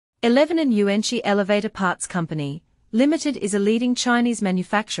11 and Yuanqi Elevator Parts Company, Limited is a leading Chinese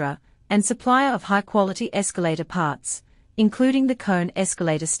manufacturer and supplier of high-quality escalator parts, including the Kone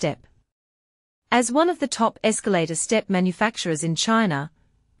escalator step. As one of the top escalator step manufacturers in China,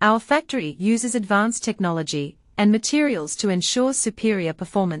 our factory uses advanced technology and materials to ensure superior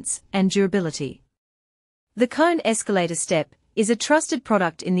performance and durability. The Kone escalator step is a trusted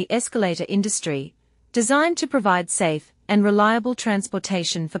product in the escalator industry, designed to provide safe and reliable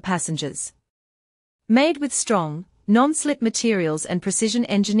transportation for passengers. Made with strong, non-slip materials and precision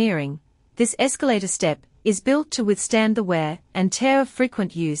engineering, this escalator step is built to withstand the wear and tear of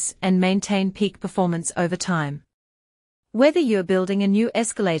frequent use and maintain peak performance over time. Whether you're building a new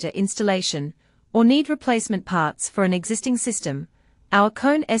escalator installation or need replacement parts for an existing system, our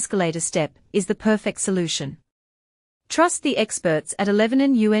Kone escalator step is the perfect solution. Trust the experts at 11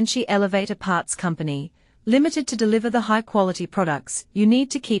 and Yuanqi Elevator Parts Company, Limited to deliver the high-quality products you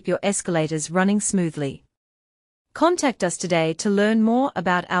need to keep your escalators running smoothly. Contact us today to learn more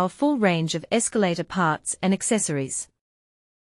about our full range of escalator parts and accessories.